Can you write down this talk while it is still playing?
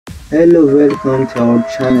Hello, welcome to our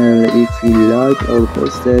channel. If you like our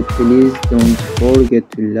poster, please don't forget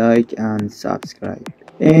to like and subscribe.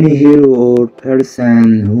 Any hero or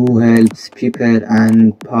person who helps people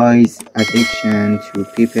and pays attention to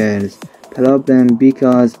people's problem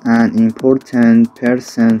because an important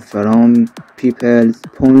person from people's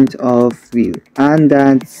point of view. And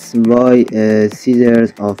that's why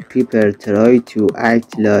scissors of people try to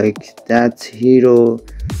act like that hero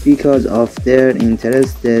because of their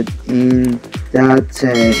interested in that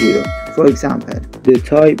hero. For example, the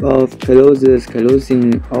type of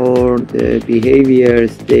clothing or the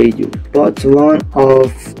behaviors they do. But one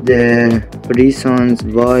of the reasons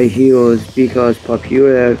why heroes because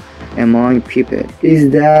popular among people is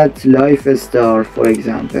that lifestyle, for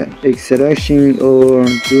example, extraction or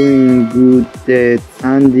doing good deeds,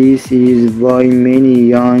 and this is why many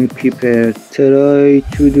young people try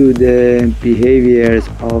to do the behaviors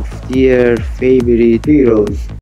of their favorite heroes.